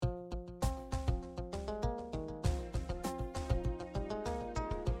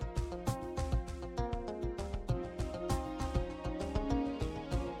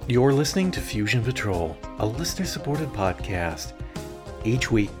You're listening to Fusion Patrol, a listener-supported podcast. Each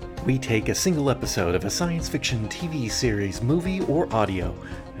week, we take a single episode of a science fiction TV series, movie, or audio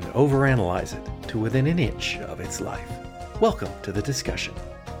and overanalyze it to within an inch of its life. Welcome to the discussion.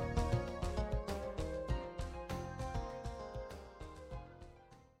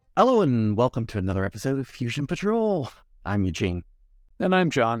 Hello and welcome to another episode of Fusion Patrol. I'm Eugene. And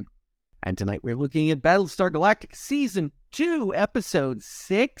I'm John. And tonight we're looking at Battlestar Galactica Season 2, Episode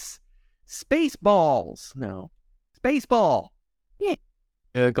 6, Spaceballs. No, Spaceball. Yeah.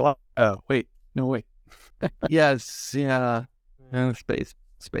 Wait. Yes, yeah.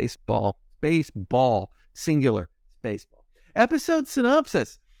 Spaceball. Spaceball. Singular. Spaceball. Episode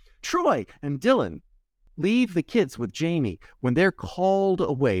synopsis. Troy and Dylan leave the kids with Jamie when they're called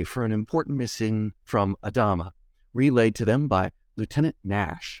away for an important mission from Adama, relayed to them by Lieutenant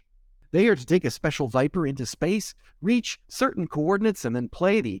Nash. They are to take a special Viper into space, reach certain coordinates, and then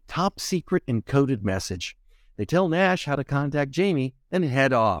play the top-secret encoded message. They tell Nash how to contact Jamie and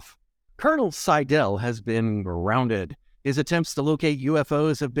head off. Colonel Seidel has been grounded. His attempts to locate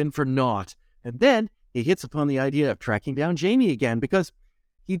UFOs have been for naught. And then he hits upon the idea of tracking down Jamie again because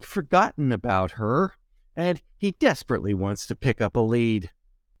he'd forgotten about her, and he desperately wants to pick up a lead.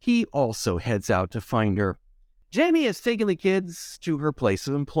 He also heads out to find her. Jamie has taken the kids to her place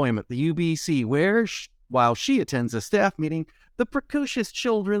of employment, the UBC, where, while she attends a staff meeting, the precocious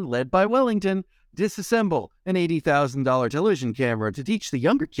children, led by Wellington, disassemble an $80,000 television camera to teach the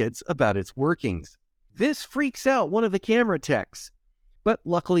younger kids about its workings. This freaks out one of the camera techs, but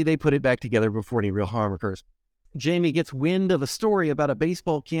luckily they put it back together before any real harm occurs. Jamie gets wind of a story about a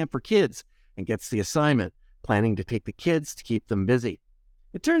baseball camp for kids and gets the assignment, planning to take the kids to keep them busy.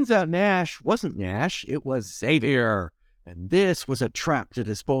 It turns out Nash wasn't Nash, it was Xavier, and this was a trap to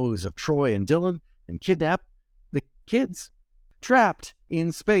dispose of Troy and Dylan and kidnap the kids. Trapped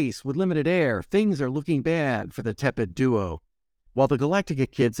in space with limited air, things are looking bad for the tepid duo. While the Galactica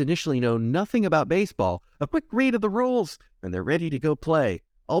kids initially know nothing about baseball, a quick read of the rules, and they're ready to go play,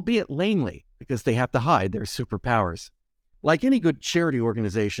 albeit lamely, because they have to hide their superpowers. Like any good charity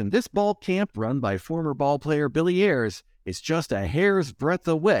organization, this ball camp run by former ball player Billy Ayers is just a hair's breadth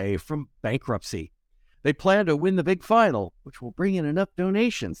away from bankruptcy. They plan to win the big final, which will bring in enough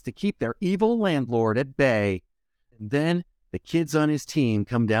donations to keep their evil landlord at bay. And then the kids on his team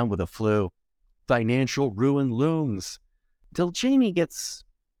come down with a flu. Financial ruin looms. Till Jamie gets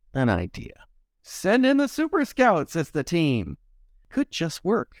an idea. Send in the Super Scouts as the team. Could just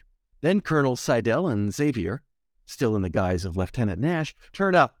work. Then Colonel Seidel and Xavier, still in the guise of Lieutenant Nash,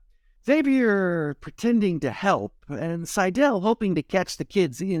 turn up. Xavier pretending to help, and Seidel hoping to catch the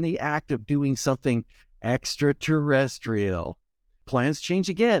kids in the act of doing something extraterrestrial. Plans change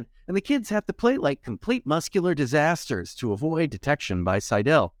again, and the kids have to play like complete muscular disasters to avoid detection by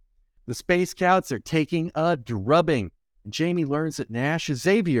Seidel. The Space Scouts are taking a drubbing. Jamie learns that Nash is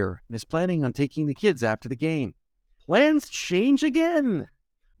Xavier and is planning on taking the kids after the game. Plans change again.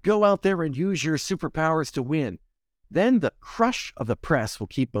 Go out there and use your superpowers to win. Then the crush of the press will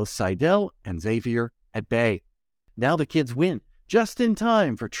keep both Seidel and Xavier at bay. Now the kids win, just in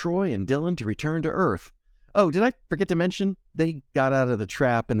time for Troy and Dylan to return to Earth. Oh, did I forget to mention? They got out of the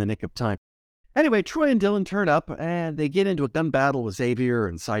trap in the nick of time. Anyway, Troy and Dylan turn up, and they get into a gun battle with Xavier,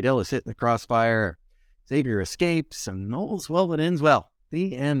 and Seidel is hit in the crossfire. Xavier escapes, and all's well that ends well.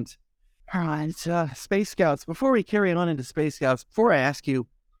 The end. All right, Space Scouts. Before we carry on into Space Scouts, before I ask you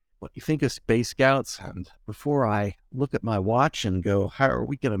what you think of Space Scouts, and before I look at my watch and go, how are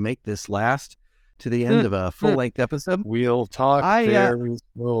we going to make this last to the end of a full-length episode? We'll talk very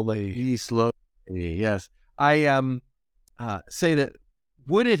slowly. Slowly, yes. I say that,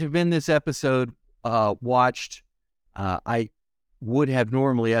 would it have been this episode watched, I would have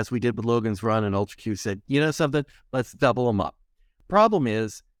normally, as we did with Logan's Run and Ultra Q, said, you know something, let's double them up. Problem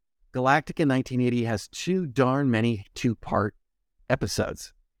is, Galactica 1980 has too darn many two-part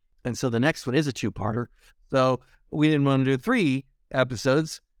episodes. And so the next one is a two-parter. So we didn't want to do 3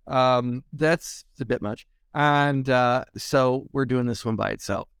 episodes. That's a bit much. And so we're doing this one by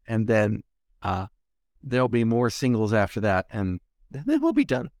itself. And then there'll be more singles after that. And then we'll be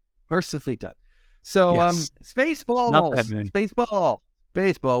done. Mercifully done. So Yes. Spaceball.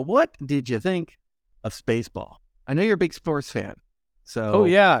 What did you think of Spaceball? I know you're a big sports fan. So Oh,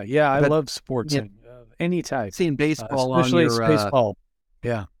 yeah. I love sports of any type. Seeing baseball especially on your... Spaceball.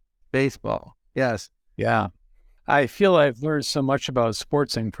 Yeah. Baseball. Yes. Yeah. I feel I've learned so much about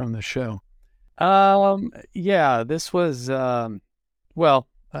sportsing from the show. This was, I'd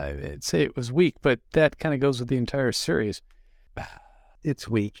say it was weak, but that kind of goes with the entire series. It's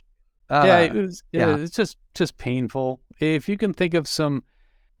weak. It was. It's just painful. If you can think of some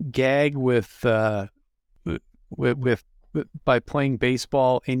gag with by playing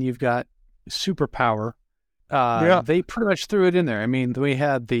baseball and you've got superpower. They pretty much threw it in there. I mean, we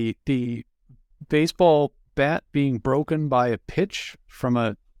had the baseball bat being broken by a pitch from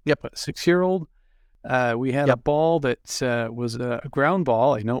a 6-year-old. We had a ball that was a ground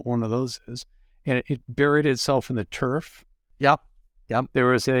ball. I know what one of those is, and it buried itself in the turf. Yep. There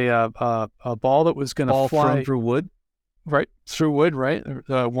was a ball that was going to fly through wood. Right, through wood, right?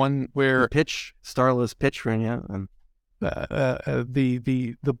 One where Starless pitch ran out, and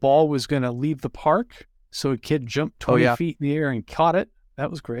the ball was going to leave the park, so a kid jumped 20 feet in the air and caught it.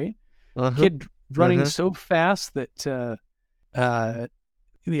 That was great. Kid running so fast that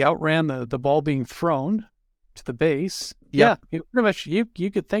he outran the ball being thrown to the base. Yep. Yeah, pretty much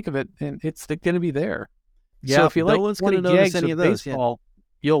you could think of it, and it's going to be there. Yeah, so if you no like one's going to notice any of those. Baseball,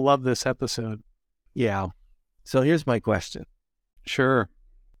 you'll love this episode. Yeah. So here's my question. Sure.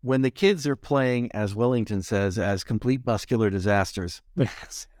 When the kids are playing, as Wellington says, as complete muscular disasters,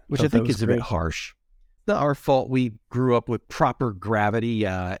 which I think is a bit harsh. It's not our fault we grew up with proper gravity,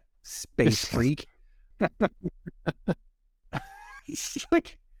 space freak.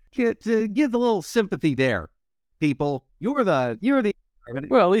 Like, give a little sympathy there, people. You're the.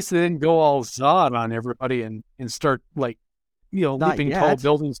 Well, at least they didn't go all Zod on everybody and start leaping tall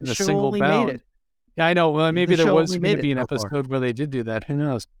buildings in a single bound. Yeah, I know. Well, maybe there was going to be an episode where they did do that. Who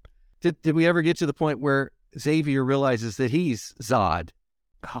knows? Did we ever get to the point where Xavier realizes that he's Zod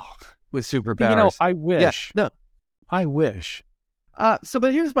with superpowers? I wish. Yeah, no. I wish.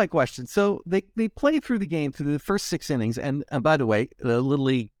 But here's my question. So they play through the game through the first 6 innings. And by the way, the Little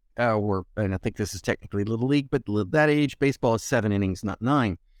League, and I think this is technically Little League, but that age, baseball is 7 innings, not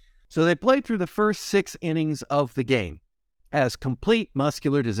 9. So they played through the first 6 innings of the game as complete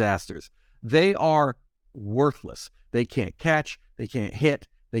muscular disasters. They are worthless. They can't catch. They can't hit.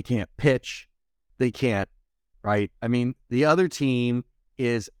 They can't pitch. They can't, right? I mean, the other team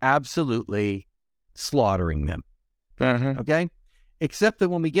is absolutely slaughtering them. Okay? Except that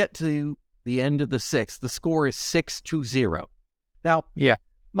when we get to the end of the 6th, the score is 6-0. Now,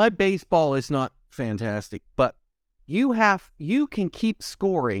 my baseball is not fantastic, but you can keep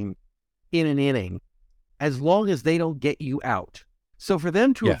scoring in an inning as long as they don't get you out. So for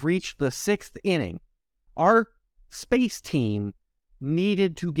them to have reached the 6th inning, our space team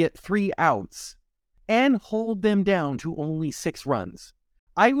needed to get 3 outs and hold them down to only 6 runs.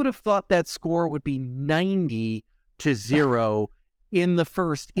 I would have thought that score would be 90-0 in the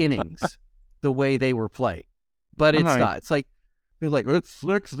first innings, the way they were playing. But it's not. It's like, they're like, it's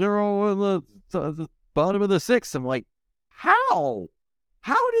 6-0 in the bottom of the 6th. I'm like, how?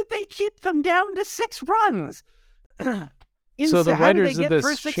 How did they keep them down to 6 runs? So the writers of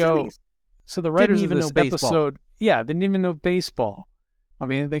this show, episode, didn't even know baseball. I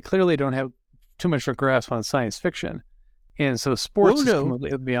mean, they clearly don't have too much of a grasp on science fiction. And so sports is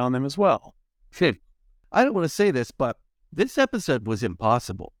completely beyond them as well. I don't want to say this, but this episode was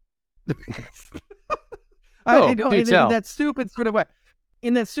impossible. In that stupid sort of way.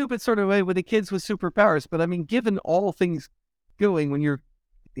 In that stupid sort of way with the kids with superpowers. But I mean, given all things going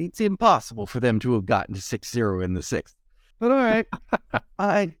it's impossible for them to have gotten to 6-0 in the 6th. But all right,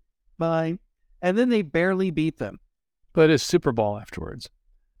 fine. And then they barely beat them. But it's Super Bowl afterwards.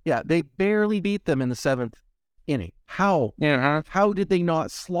 Yeah, they barely beat them in the 7th inning. How? How did they not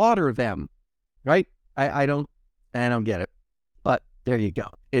slaughter them? Right? I don't get it. But there you go.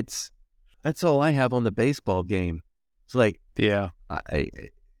 That's all I have on the baseball game. It's like,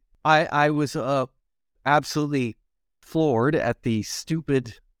 I was absolutely floored at the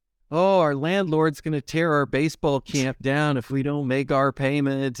stupid, our landlord's going to tear our baseball camp down if we don't make our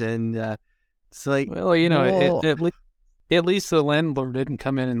payment. And it's like, well, at least the landlord didn't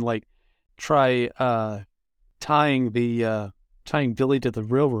come in and try tying Billy to the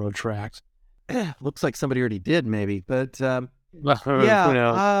railroad tracks. Looks like somebody already did, maybe. But who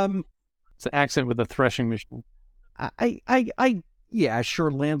knows? It's an accident with a threshing machine.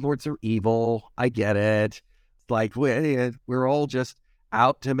 Sure, landlords are evil. I get it. Like, we're all just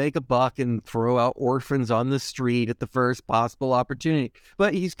out to make a buck and throw out orphans on the street at the first possible opportunity.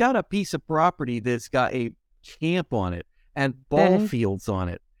 But he's got a piece of property that's got a camp on it and ball fields on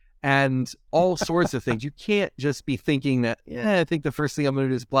it and all sorts of things. You can't just be thinking that, I think the first thing I'm going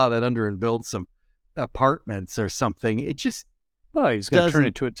to do is plow that under and build some apartments or something. It just... Well, he's going to turn it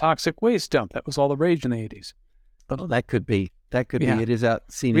into a toxic waste dump. That was all the rage in the 80s. Oh, that could be. It is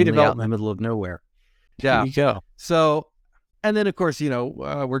seemingly out in the middle of nowhere. Yeah. There you go. So, and then of course,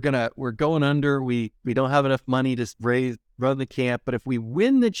 we're going under. We don't have enough money to run the camp, but if we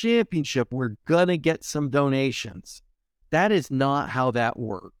win the championship, we're gonna get some donations. That is not how that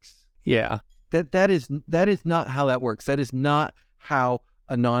works. Yeah. That is not how that works. That is not how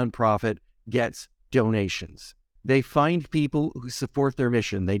a nonprofit gets donations. They find people who support their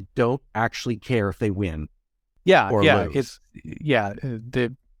mission. They don't actually care if they win. Yeah, or yeah, lose.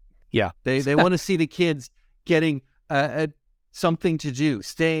 They want to see the kids getting something to do,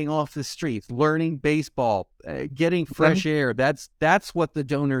 staying off the streets, learning baseball, getting fresh air. That's what the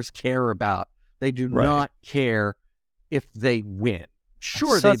donors care about. They do not care if they win.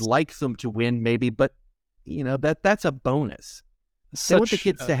 Sure, they'd like them to win, maybe, but that's a bonus. They want the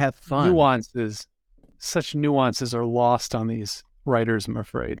kids to have fun. Such nuances are lost on these writers, I'm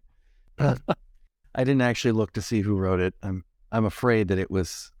afraid. I didn't actually look to see who wrote it. I'm afraid that it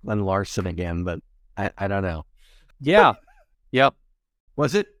was Glenn Larson again, but I don't know. Yeah. Yep.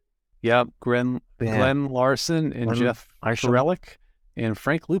 Was it? Yep. Glenn Larson and Jeff Perelick and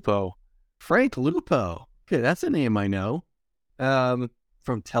Frank Lupo. Frank Lupo. Okay, that's a name I know.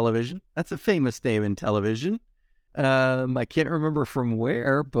 From television. That's a famous name in television. I can't remember from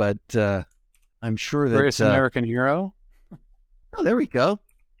where, but I'm sure that Greatest American Hero. Oh, there we go.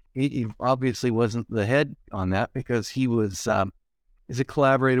 He obviously wasn't the head on that because he was is a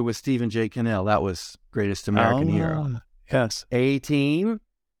collaborator with Stephen J. Cannell. That was Greatest American Hero. Yes. A-Team.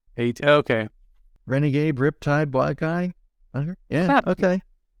 Okay. Renegade, Riptide, Black Guy. Yeah. Okay.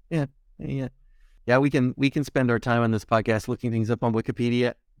 Yeah. Yeah. We can spend our time on this podcast looking things up on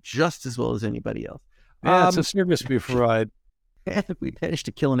Wikipedia just as well as anybody else. Yeah, it's a service we provide. And we managed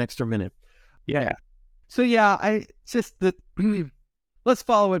to kill an extra minute. Yeah. So let's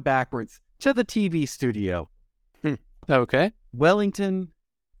follow it backwards to the TV studio. Okay. Wellington.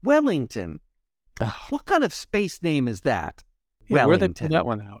 What kind of space name is that? Yeah, where they pull that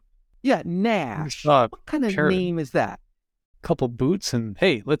one out? Yeah, Nash. What kind of name is that? Couple boots and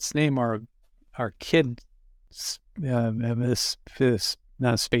hey, let's name our kid this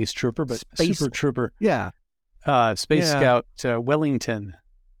not a space trooper, but super trooper. Yeah. Space Scout Wellington.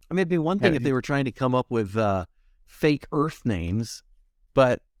 I mean, it'd be one thing if they were trying to come up with fake Earth names,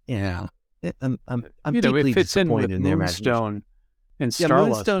 but I'm deeply it fits disappointed in their Moonstone and Starla. Yeah,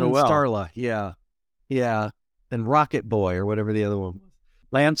 Moonstone and Starla. Yeah. And Rocket Boy or whatever the other one was.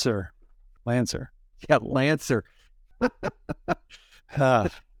 Lancer. Yeah, Lancer.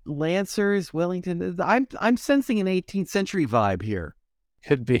 Lancers, Wellington. I'm sensing an 18th century vibe here.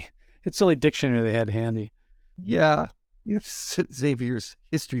 Could be. It's the only dictionary they had handy. Yeah. Xavier's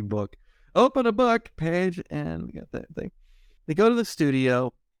history book. Open a book page, and we got that thing. They go to the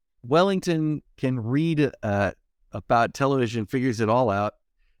studio. Wellington can read about television, figures it all out,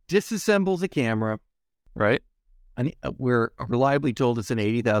 disassembles a camera. Right. And we're reliably told it's an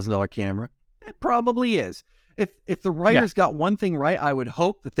 $80,000 camera. It probably is. If the writers got one thing right, I would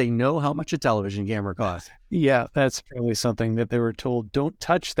hope that they know how much a television camera costs. Yeah, that's probably something that they were told, don't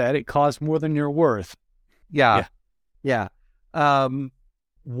touch that. It costs more than you're worth. Yeah.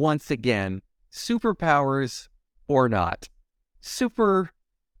 Once again, superpowers or not.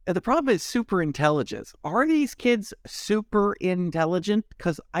 The problem is super intelligence. Are these kids super intelligent?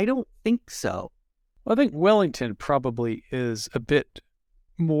 Because I don't think so. Well, I think Wellington probably is a bit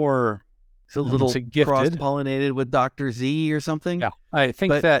more... It's a little cross-pollinated with Dr. Z or something. Yeah, I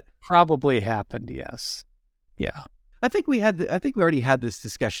think that probably happened, yes. Yeah. I think we already had this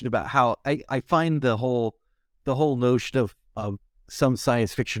discussion about how I find the whole notion of some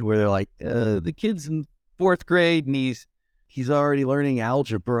science fiction where they're like, the kid's in 4th grade and he's already learning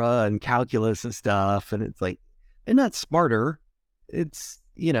algebra and calculus and stuff, and it's like, they're not smarter. It's,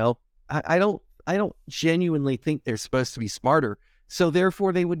 I don't genuinely think they're supposed to be smarter. So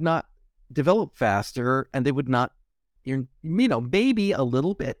therefore they would not develop faster, and they would not, maybe a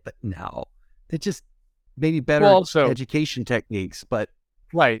little bit, but no, they're just maybe better education techniques. But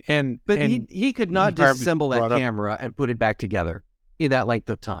right, but he could not disassemble that camera and put it back together in that length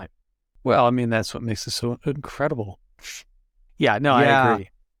of time. Well, I mean, that's what makes it so incredible. Yeah, no, I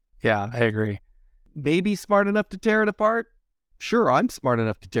agree. Yeah, I agree. Maybe smart enough to tear it apart. Sure, I'm smart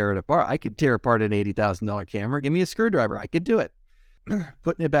enough to tear it apart. I could tear apart an $80,000 camera. Give me a screwdriver. I could do it.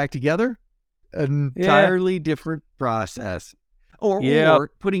 Putting it back together, an entirely different process. Or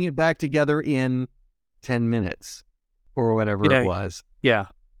putting it back together in 10 minutes or whatever it was. Yeah,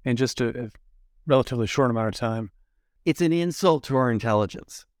 in just a relatively short amount of time. It's an insult to our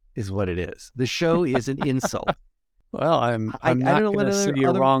intelligence, is what it is. The show is an insult. Well, I'm not going to say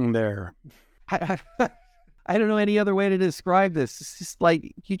you're wrong there. I don't know any other way to describe this. It's just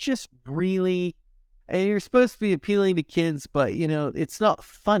like, you just really... And you're supposed to be appealing to kids, but, it's not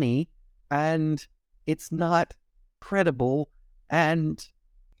funny, and it's not credible, and...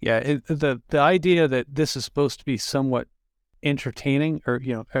 Yeah, the idea that this is supposed to be somewhat entertaining, or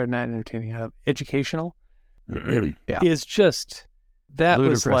or not entertaining, educational, Yeah. is just that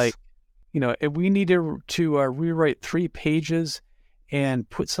Ludicrous. was like, if we need to rewrite 3 pages and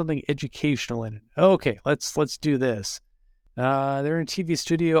put something educational in it. Okay, let's do this. They're in a TV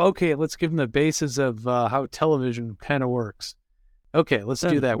studio. Okay, let's give them the basis of how television kind of works. Okay, let's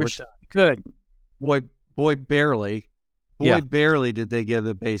do that. We're done. Good. Barely did they give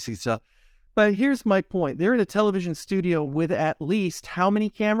the basic stuff. But here's my point. They're in a television studio with at least how many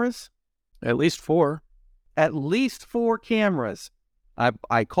cameras? At least 4. At least 4 cameras.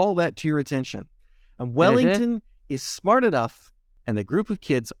 I call that to your attention. And Wellington is smart enough, and the group of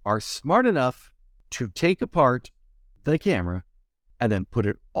kids are smart enough to take apart the camera and then put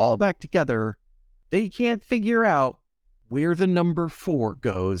it all back together. They can't figure out where the number 4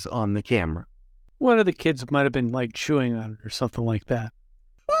 goes on the camera. One of the kids might have been like chewing on it or something like that.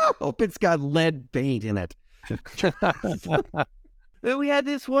 I hope it's got lead paint in it. We had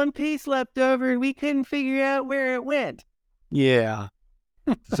this one piece left over and we couldn't figure out where it went. Yeah.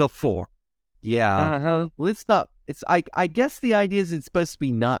 So 4. Yeah. Well, it's not. I guess the idea is it's supposed to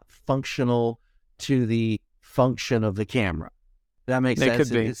be not functional to the function of the camera. That makes sense.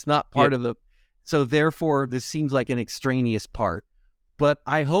 Could be. It's not part of the. So therefore, this seems like an extraneous part. But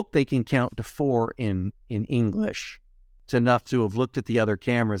I hope they can count to 4 in English. It's enough to have looked at the other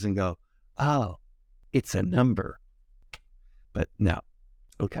cameras and go, oh, it's a number. But no.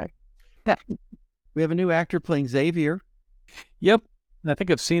 Okay. We have a new actor playing Xavier. Yep. I think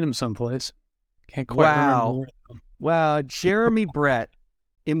I've seen him someplace. Can't quite remember. Wow. Jeremy Brett,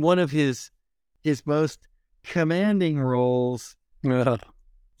 in one of his most commanding roles,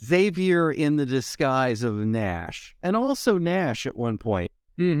 Xavier in the disguise of Nash, and also Nash at one point.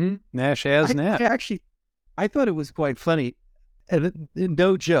 Mm-hmm. Nash as Nash. I thought it was quite funny, and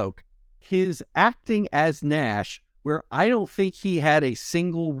no joke, his acting as Nash, where I don't think he had a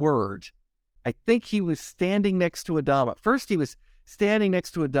single word. I think he was standing next to Adama. First, he was standing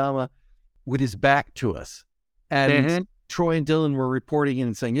next to Adama with his back to us, and Troy and Dylan were reporting in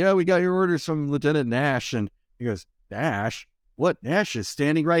and saying, "Yeah, we got your orders from Lieutenant Nash," and he goes, "Nash? What? Nash is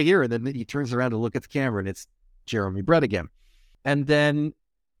standing right here." And then he turns around to look at the camera, and it's Jeremy Brett again. And then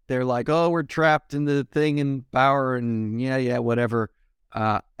they're like, "Oh, we're trapped in the thing in Bauer," and yeah, whatever.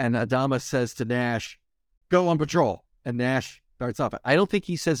 And Adama says to Nash, "Go on patrol." And Nash starts off. I don't think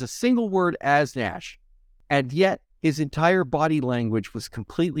he says a single word as Nash. And yet his entire body language was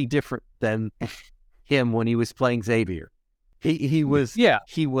completely different than him when he was playing Xavier. He was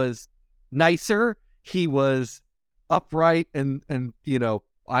nicer. He was upright and I'm a good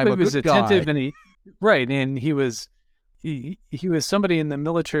guy. He was attentive and he was somebody in the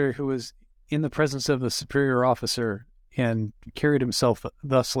military who was in the presence of a superior officer and carried himself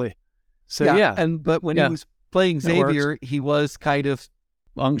thusly. So but when he was playing Xavier, he was kind of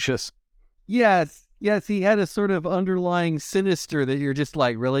unctuous. Yes, he had a sort of underlying sinister that you're just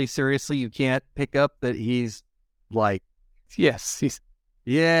like, really, seriously, you can't pick up that he's like, yes,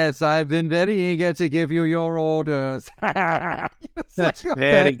 I've been very eager to give you your orders. That's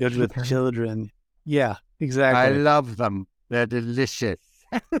very good with children. Yeah, exactly. I love them. They're delicious.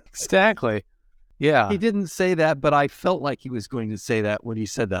 Exactly. Yeah. He didn't say that, but I felt like he was going to say that when he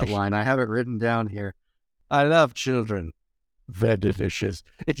said that line. I have it written down here. I love children. They're delicious.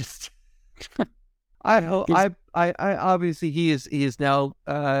 It just. I obviously he is now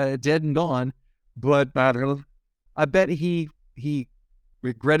dead and gone, but I bet he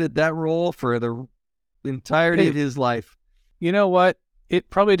regretted that role for the entirety of his life. You know what? It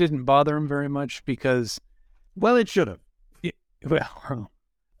probably didn't bother him very much because, well, it should have. It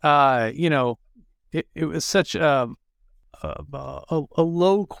was such a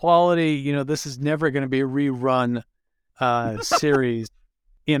low quality. This is never going to be a rerun series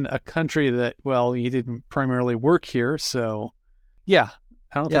in a country that, well, he didn't primarily work here, so yeah,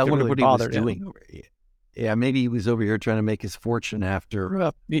 I don't think it really bothered him. Over here. Yeah, maybe he was over here trying to make his fortune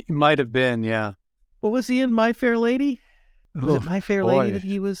after. It might have been, yeah. What was he in My Fair Lady? Was it My Fair Lady that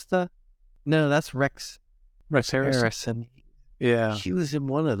he was the? No, that's Rex Harrison. Yeah, he was in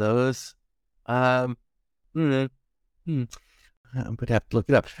one of those. I'm gonna have to look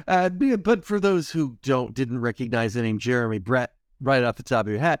it up. But for those who didn't recognize the name Jeremy Brett right off the top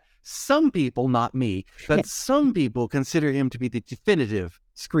of your hat, some people, not me, but some people consider him to be the definitive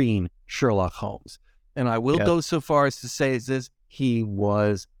screen Sherlock Holmes. And I will go so far as to say he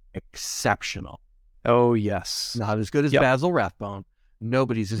was exceptional. Oh, yes. Not as good as Basil Rathbone.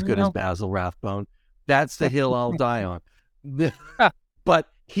 Nobody's as good as Basil Rathbone. That's the hill I'll die on. But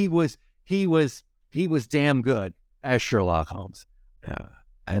he was damn good as Sherlock Holmes.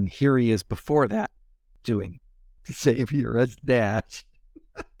 And here he is before that doing Xavier as Dash.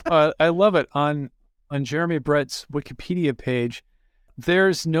 I love it. On Jeremy Brett's Wikipedia page,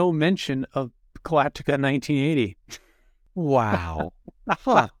 there's no mention of Galactica 1980. Wow.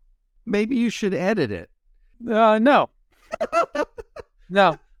 Huh. Maybe you should edit it. No.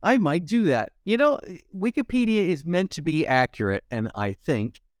 No. I might do that. You know, Wikipedia is meant to be accurate, and I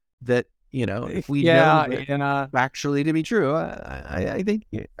think that, you know, if we know that actually to be true, I think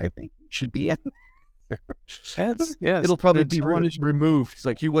it should be. Yes, it'll probably be removed. It's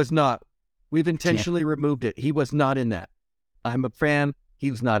like, he was not. We've intentionally removed it. He was not in that. I'm a fan. He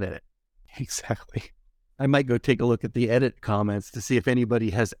was not in it. Exactly. I might go take a look at the edit comments to see if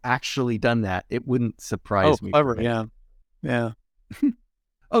anybody has actually done that. It wouldn't surprise me. Clever. Yeah.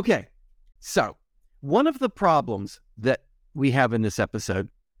 Okay. So one of the problems that we have in this episode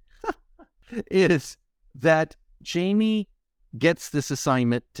is that Jamie gets this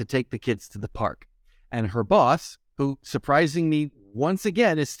assignment to take the kids to the park. And her boss, who surprisingly once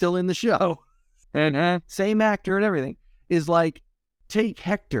again is still in the show, and same actor and everything, is like, take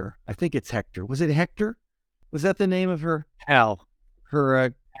Hector. I think it's Hector. Was it Hector? Was that the name of her? Hal.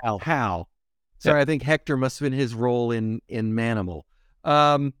 Her Hal. Sorry, yeah. I think Hector must have been his role in Manimal.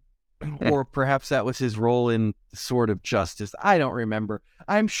 Or perhaps that was his role in Sword of Justice. I don't remember.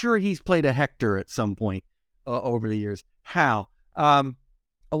 I'm sure he's played a Hector at some point over the years. Hal.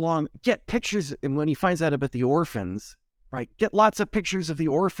 Get pictures, and when he finds out about the orphans, right, get lots of pictures of the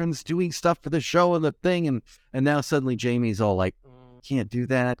orphans doing stuff for the show and the thing, and now suddenly Jamie's all like, can't do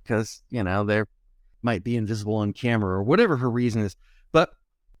that because, you know, they might be invisible on camera or whatever her reason is. But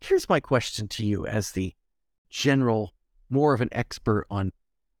here's my question to you as the general, more of an expert on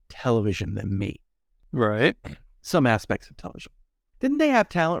television than me. Right. Some aspects of television. Didn't they have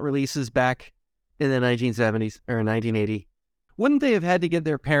talent releases back in the 1970s or 1980? Wouldn't they have had to get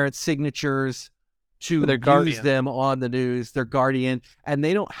their parents' signatures to use them on the news, their guardian? And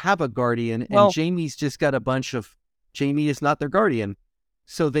they don't have a guardian, and Jamie's just got a bunch of, Jamie is not their guardian.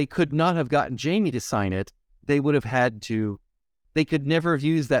 So they could not have gotten Jamie to sign it. They would have had to, they could never have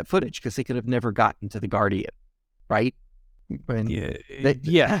used that footage because they could have never gotten to the guardian, right?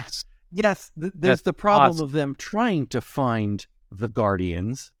 Yes. There's the problem of them trying to find the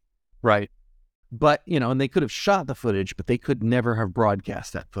guardians. Right. But, you know, and they could have shot the footage, but they could never have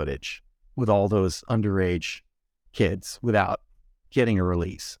broadcast that footage with all those underage kids without getting a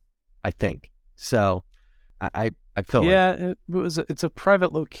release, I think. So I feel like... it's a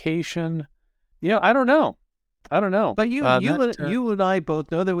private location. Yeah, I don't know. But you and I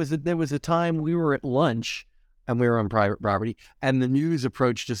both know there was a time we were at lunch and we were on private property, and the news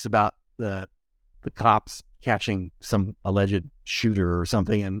approached us about the cops catching some alleged shooter or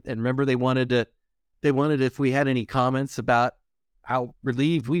something. And remember, they wanted if we had any comments about how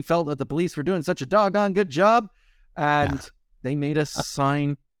relieved we felt that the police were doing such a doggone good job. And they made us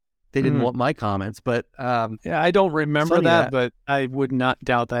sign. They didn't want my comments, but I don't remember that, but I would not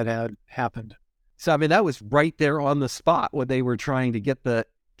doubt that had happened. So, I mean, that was right there on the spot when they were trying to get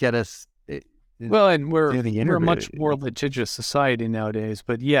us. And we're a much more litigious society nowadays,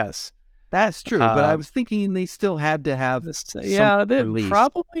 but yes. That's true, but I was thinking they still had to have they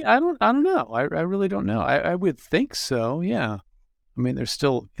probably. I don't know. I really don't know. I would think so. Yeah, I mean, there's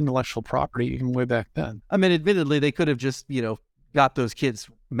still intellectual property even way back then. I mean, admittedly, they could have just got those kids'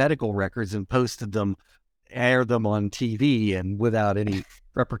 medical records and posted them, aired them on TV, and without any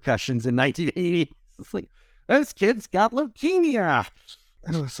repercussions in 1980. It's like, those kids got leukemia.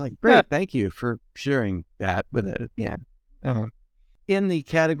 And it was like, great, thank you for sharing that with it. Yeah. In the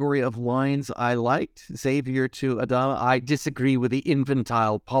category of lines I liked, Xavier to Adama, I disagree with the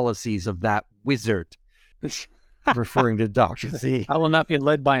infantile policies of that wizard. Referring to Dr. Z. I will not be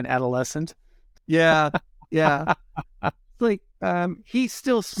led by an adolescent. Yeah. Like, he's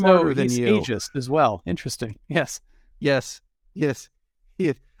still smarter than you. He's ageist as well. Interesting. Yes. He is.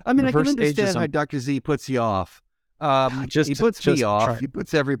 I mean, I can understand how Dr. Z puts you off. He puts me off. He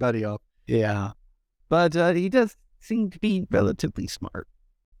puts everybody off. Yeah. But he does seem to be relatively smart.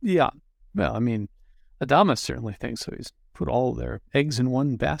 Yeah. Well, I mean, Adama certainly thinks so. He's put all their eggs in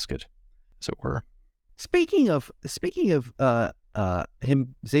one basket, as it were. Speaking of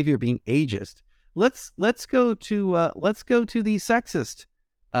him, Xavier being ageist, let's go to the sexist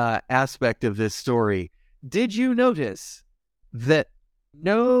aspect of this story. Did you notice that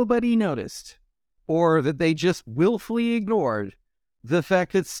nobody noticed, or that they just willfully ignored, the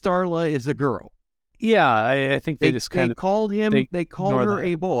fact that Starla is a girl? Yeah, I think they called her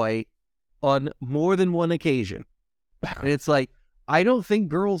a boy on more than one occasion. And it's like, I don't think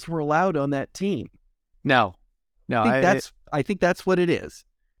girls were allowed on that team. No. I think that's what it is.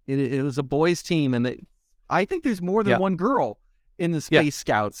 It was a boys' team, and I think there's more than one girl in the Space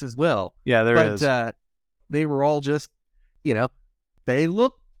Scouts as well. Yeah, there is. But they were all just, they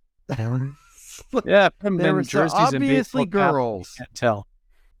look. Yeah, there were obviously girls. Can't tell.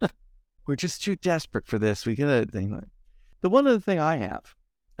 We're just too desperate for this. We gotta think. The one other thing I have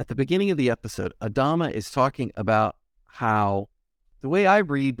at the beginning of the episode, Adama is talking about how, the way I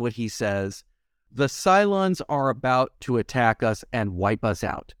read what he says, the Cylons are about to attack us and wipe us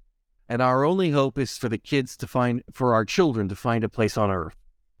out, and our only hope is for our children to find a place on Earth.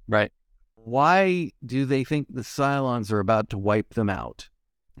 Right. Why do they think the Cylons are about to wipe them out?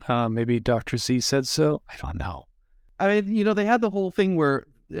 Maybe Dr. Z said so. I don't know. I mean, they had the whole thing where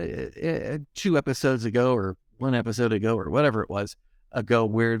 2 episodes ago or 1 episode ago or whatever it was ago,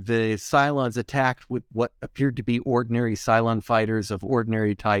 where the Cylons attacked with what appeared to be ordinary Cylon fighters of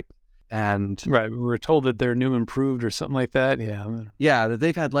ordinary type. And right, we were told that they're new improved or something like that. Yeah, that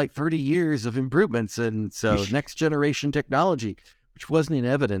they've had like 30 years of improvements, and so next generation technology, which wasn't in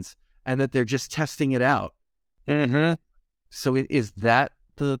evidence, and that they're just testing it out. Mm-hmm. So is that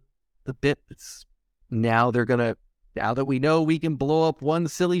the bit that's now that we know we can blow up one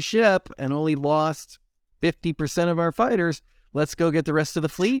silly ship and only lost 50% of our fighters, let's go get the rest of the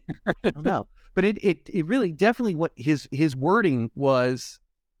fleet? I don't know. But it really definitely what his wording was,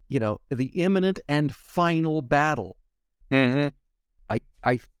 the imminent and final battle. Mm-hmm.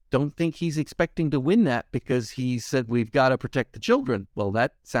 I don't think he's expecting to win that, because he said we've got to protect the children. Well,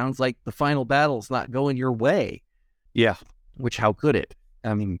 that sounds like the final battle's not going your way. Yeah. Which, how could it?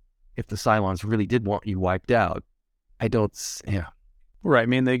 I mean, if the Cylons really did want you wiped out, Right. I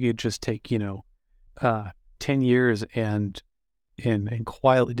mean, they could just take, 10 years and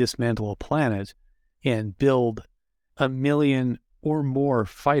quietly dismantle a planet and build 1 million or more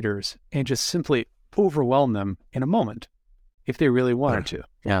fighters and just simply overwhelm them in a moment if they really wanted to.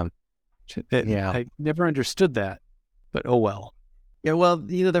 Yeah. I never understood that, but oh well. Yeah, well,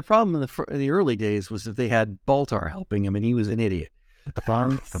 the problem in the early days was that they had Baltar helping him, and he was an idiot.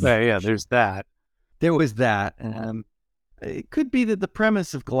 There's that. There was that. It could be that the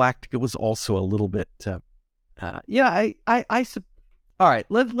premise of Galactica was also a little bit... all right,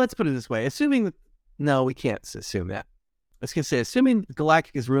 let's put it this way. Assuming that... No, we can't assume that. I was going to say, assuming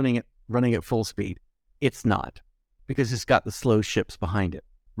Galactica is running at full speed, it's not, because it's got the slow ships behind it.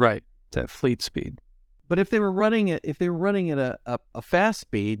 Right, it's at fleet speed. But if they were running at a fast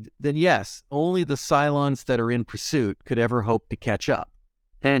speed, then yes, only the Cylons that are in pursuit could ever hope to catch up.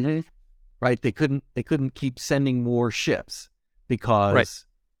 Mm-hmm. Right? They couldn't keep sending more ships because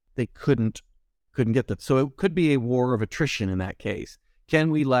they couldn't get them. So it could be a war of attrition in that case. Can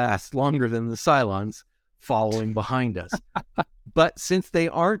we last longer than the Cylons following behind us? But since they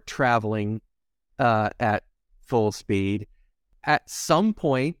aren't traveling at full speed, at some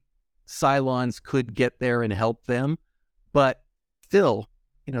point Cylons could get there and help them. But still,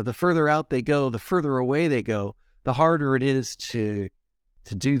 the further out they go, the further away they go, the harder it is to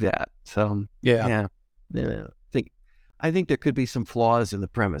do that. So I think there could be some flaws in the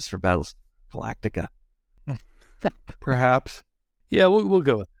premise for Battlestar Galactica. Perhaps. Yeah, we'll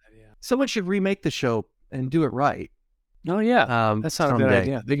go with that. Yeah. Someone should remake the show and do it right. Oh yeah, that's not someday. a bad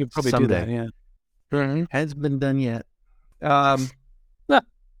idea. They could probably do that. Yeah, mm-hmm. Hasn't been done yet.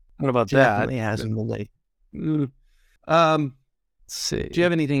 What about that? Definitely hasn't been late. Let's see. Do you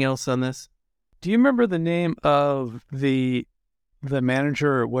have anything else on this? Do you remember the name of the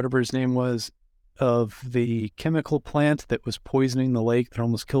manager, or whatever his name was, of the chemical plant that was poisoning the lake that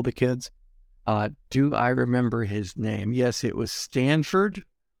almost killed the kids? Do I remember his name? Yes, it was Stanford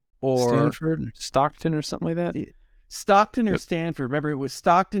Stockton or something like that. Stockton or Stanford. Remember, it was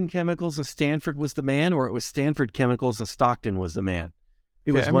Stockton Chemicals and Stanford was the man, or it was Stanford Chemicals and Stockton was the man.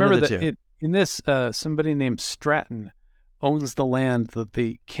 It was one of the two. In this, somebody named Stratton owns the land that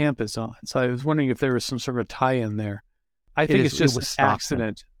the camp is on. So I was wondering if there was some sort of tie-in there. I think it's just an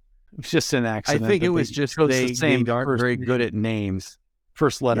accident. It's just an accident. I think it was just they aren't very good at names.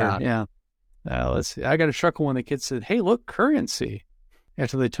 First letter, yeah. Let's see. I got a chuckle when the kid said, "Hey, look, currency,"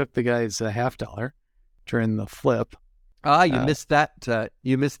 after they took the guy's $50 during the flip. You missed that.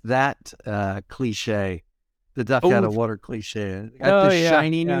 You missed that cliche, the duck out of water cliche. Got the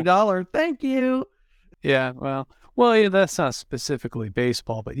shiny new dollar. Thank you. Yeah. Well, yeah, that's not specifically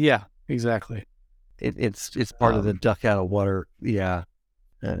baseball, but yeah, exactly. It's part of the duck out of water. Yeah.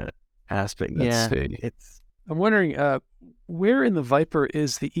 Aspect. I'm wondering, where in the Viper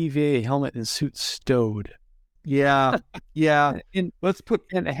is the EVA helmet and suit stowed? Yeah. Let's put.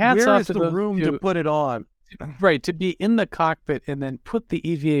 And hats where off is to the room to put it on? Right, to be in the cockpit and then put the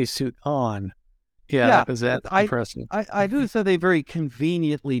EVA suit on Yeah, is that impressive? I do say they very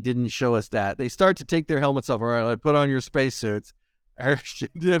conveniently didn't show us that. They start to take their helmets off. All right, put on your spacesuits. And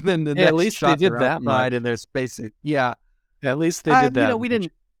then the At next least shot, they did they're that outside much. in their spacesuit. Yeah. At least they did that. We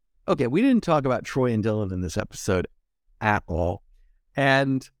didn't. Okay, we didn't talk about Troy and Dylan in this episode at all.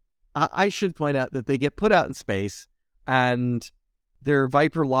 And I should point out that they get put out in space and their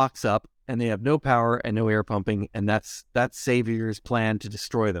Viper locks up and they have no power and no air pumping. And that's Savior's plan to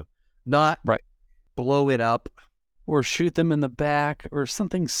destroy them. Not blow it up. Or shoot them in the back or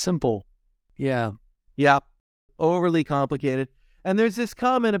something simple. Yeah. Yeah. Overly complicated. And there's this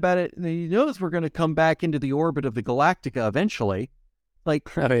comment about it. He knows we're going to come back into the orbit of the Galactica eventually. Like,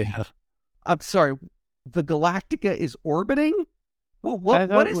 I'm sorry, the Galactica is orbiting? Well,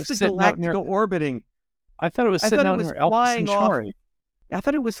 what is the Galactica orbiting? I thought it was sitting out near Alpha Centauri. I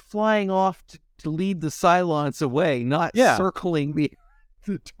thought it was flying off to lead the Cylons away, not circling the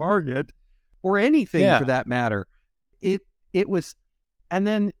target or anything for that matter. It was, and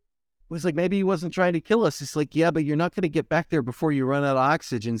then it was like, maybe he wasn't trying to kill us. It's like, yeah, but you're not going to get back there before you run out of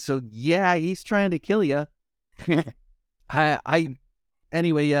oxygen. So yeah, he's trying to kill you.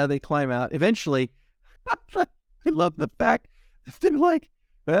 Anyway, yeah, they climb out. Eventually, I love the fact they're like,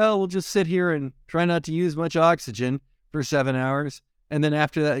 well, we'll just sit here and try not to use much oxygen for 7 hours. And then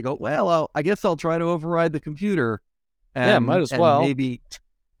after that, they go, well, I guess I'll try to override the computer. And, might as well. Maybe,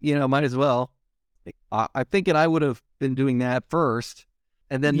 might as well. I'm thinking I would have been doing that first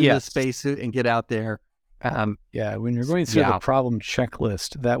and then do the spacesuit and get out there. When you're going through the problem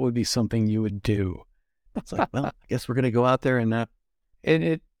checklist, that would be something you would do. It's like, well, I guess we're going to go out there and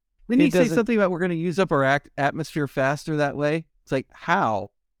didn't he say something about we're going to use up our atmosphere faster that way? It's like, how?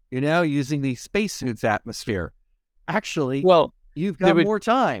 You're now using the spacesuit's atmosphere. Actually, you've got more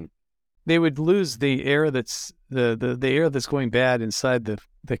time. They would lose the air that's the air that's going bad inside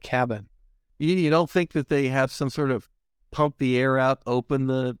the cabin. You don't think that they have some sort of pump the air out, open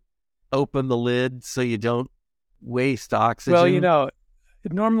the lid so you don't waste oxygen? Well,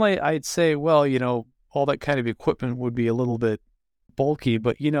 normally I'd say, all that kind of equipment would be a little bit bulky,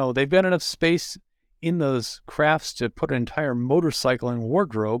 but they've got enough space in those crafts to put an entire motorcycle and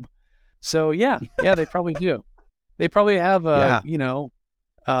wardrobe. So they probably do. They probably have probably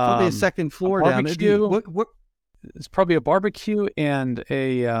a second floor down there. It's probably a barbecue and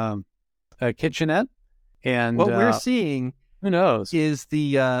a kitchenette. And what we're seeing, who knows, is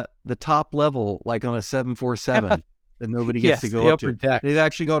the top level, like on a 747 that nobody gets to go up to. Deck. They've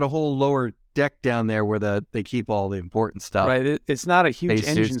actually got a whole lower deck down there where they keep all the important stuff. Right. It's not a huge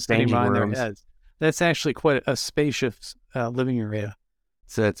engine sitting behind their heads. That's actually quite a spacious living area.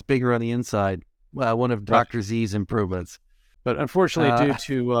 So it's bigger on the inside. Well, one of Dr. Z's improvements. But unfortunately, due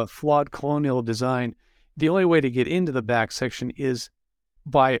to flawed colonial design, the only way to get into the back section is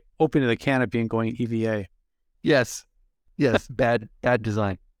by opening the canopy and going EVA. Yes. bad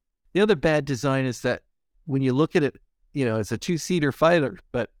design. The other bad design is that when you look at it, it's a 2-seater fighter,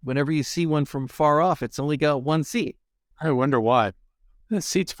 but whenever you see one from far off, it's only got one seat. I wonder why. The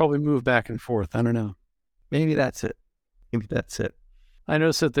seats probably move back and forth. I don't know. Maybe that's it. I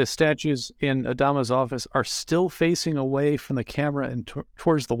noticed that the statues in Adama's office are still facing away from the camera and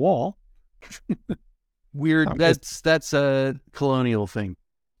towards the wall. Weird. That's a colonial thing.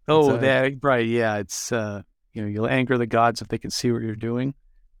 Right. Yeah. It's, you'll anger the gods if they can see what you're doing.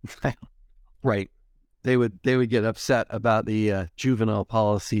 Right. They would get upset about the juvenile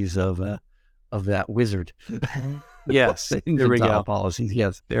policies of that wizard. Yes. There we go. Policies.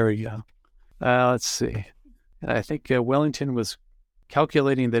 Yes. There we go. Let's see. I think Wellington was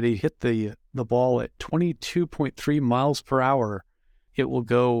calculating that he hit the ball at 22.3 miles per hour. It will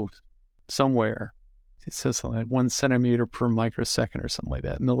go somewhere. It says something like 1 centimeter per microsecond or something like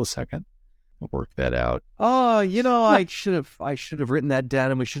that, millisecond. We'll work that out. Oh, I should have written that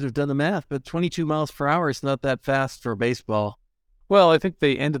down and we should have done the math. But 22 miles per hour is not that fast for baseball. Well, I think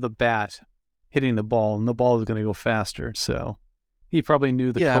the end of the bat hitting the ball, and the ball is going to go faster. So he probably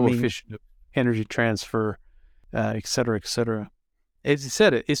knew the coefficient of energy transfer, et cetera, et cetera. As he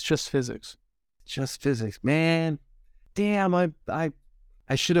said, it's just physics. Just physics, man. Damn, I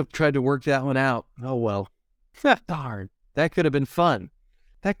should have tried to work that one out. Oh well. Darn, that could have been fun.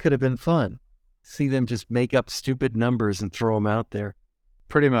 See them just make up stupid numbers and throw them out there.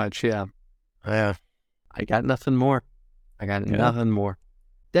 Pretty much, yeah. Yeah. I got nothing more. Nothing more.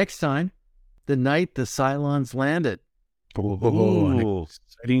 Next time, the night the Cylons landed. Ooh.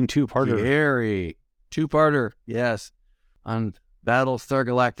 Exciting two-parter. Scary. Two-parter, yes. On Battlestar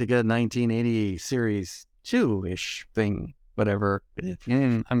Galactica 1980 series 2-ish thing, whatever.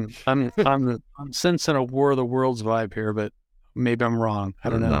 I'm sensing a War of the Worlds vibe here, but maybe I'm wrong. I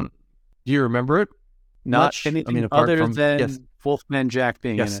don't know. Do you remember it? Not much. anything apart other from than Wolfman Jack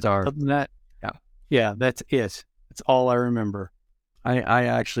being in guest it. star. Other than that, Yeah. yeah, that's it. That's all I remember. I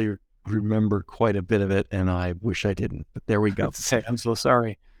actually remember quite a bit of it, and I wish I didn't. But there we go. I'm so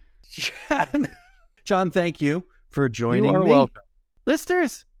sorry. John, thank you for joining me. You are welcome.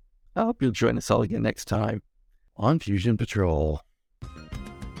 Listeners, I hope you'll join us all again next time on Fusion Patrol.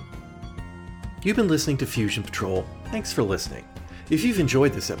 You've been listening to Fusion Patrol. Thanks for listening. If you've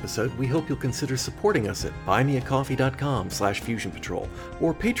enjoyed this episode, we hope you'll consider supporting us at buymeacoffee.com/FusionPatrol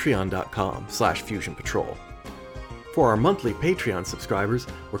or patreon.com/FusionPatrol. For our monthly Patreon subscribers,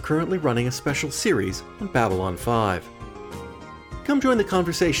 we're currently running a special series on Babylon 5. Come join the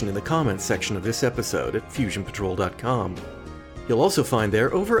conversation in the comments section of this episode at FusionPatrol.com. You'll also find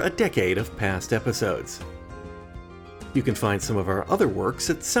there over a decade of past episodes. You can find some of our other works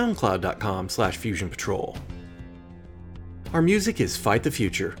at SoundCloud.com/FusionPatrol. Our music is Fight the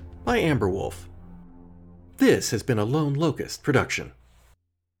Future by Amberwolf. This has been a Lone Locust production.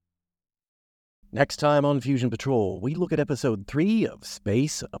 Next time on Fusion Patrol, we look at Episode 3 of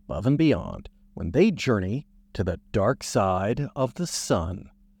Space Above and Beyond, when they journey to the dark side of the sun,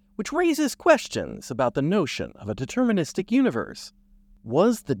 which raises questions about the notion of a deterministic universe.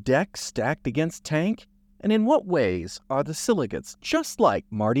 Was the deck stacked against Tank? And in what ways are the Silicates just like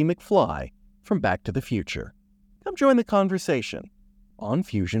Marty McFly from Back to the Future? Come join the conversation on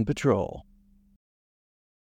Fusion Patrol.